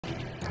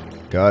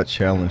God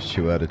challenge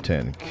 2 out of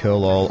 10.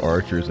 Kill all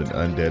archers and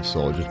undead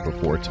soldiers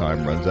before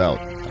time runs out.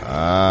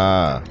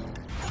 Ah.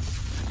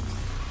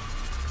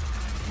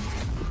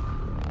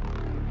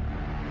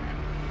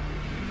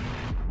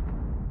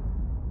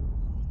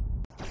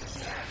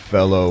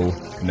 Fellow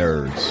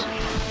nerds,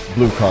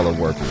 blue-collar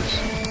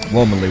workers,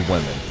 womanly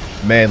women,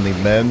 manly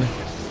men,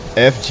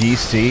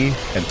 FGC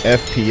and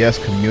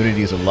FPS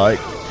communities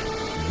alike,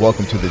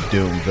 welcome to the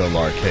Doomville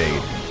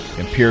arcade.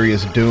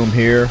 Imperious Doom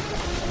here,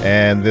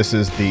 and this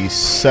is the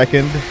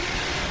second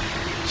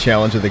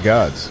challenge of the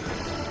gods.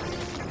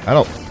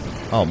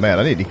 Oh man,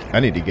 I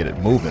need to get it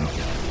moving.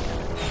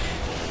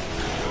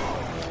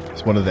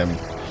 It's one of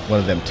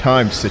them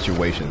time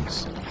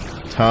situations.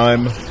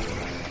 Time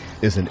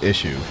is an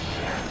issue.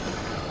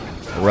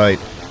 Right.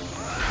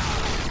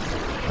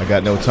 I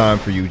got no time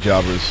for you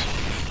jobbers.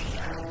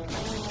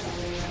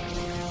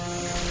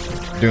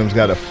 Doom's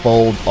got to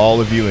fold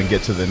all of you and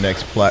get to the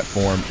next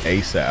platform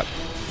ASAP.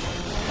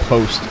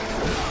 Post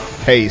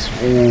haste.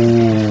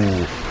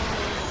 Ooh.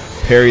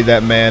 Parry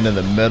that man in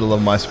the middle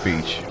of my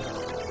speech.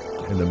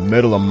 In the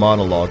middle of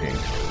monologuing.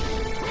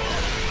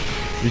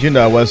 Did you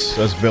know us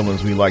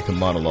villains, we like to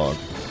monologue.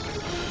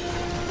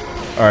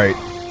 Alright.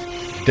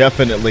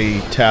 Definitely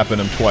tapping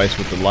him twice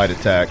with the light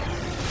attack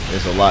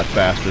is a lot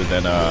faster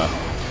than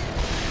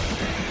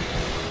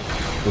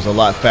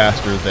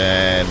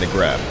the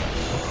grab.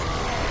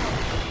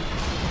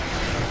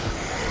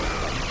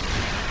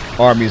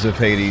 Armies of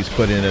Hades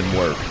put in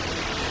work.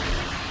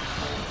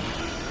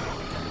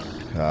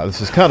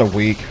 This is kind of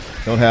weak.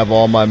 Don't have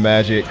all my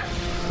magic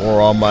or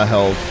all my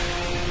health.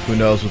 Who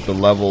knows what the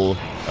level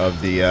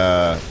of the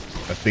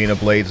Athena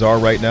blades are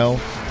right now?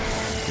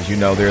 As you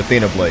know, they're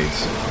Athena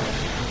blades.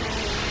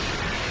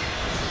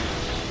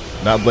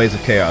 Not Blades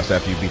of Chaos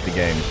after you beat the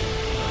game.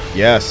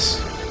 Yes.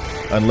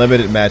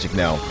 Unlimited magic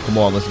now. Come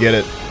on, let's get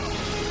it.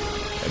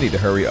 I need to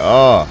hurry.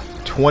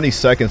 20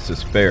 seconds to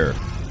spare.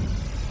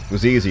 It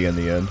was easy in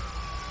the end.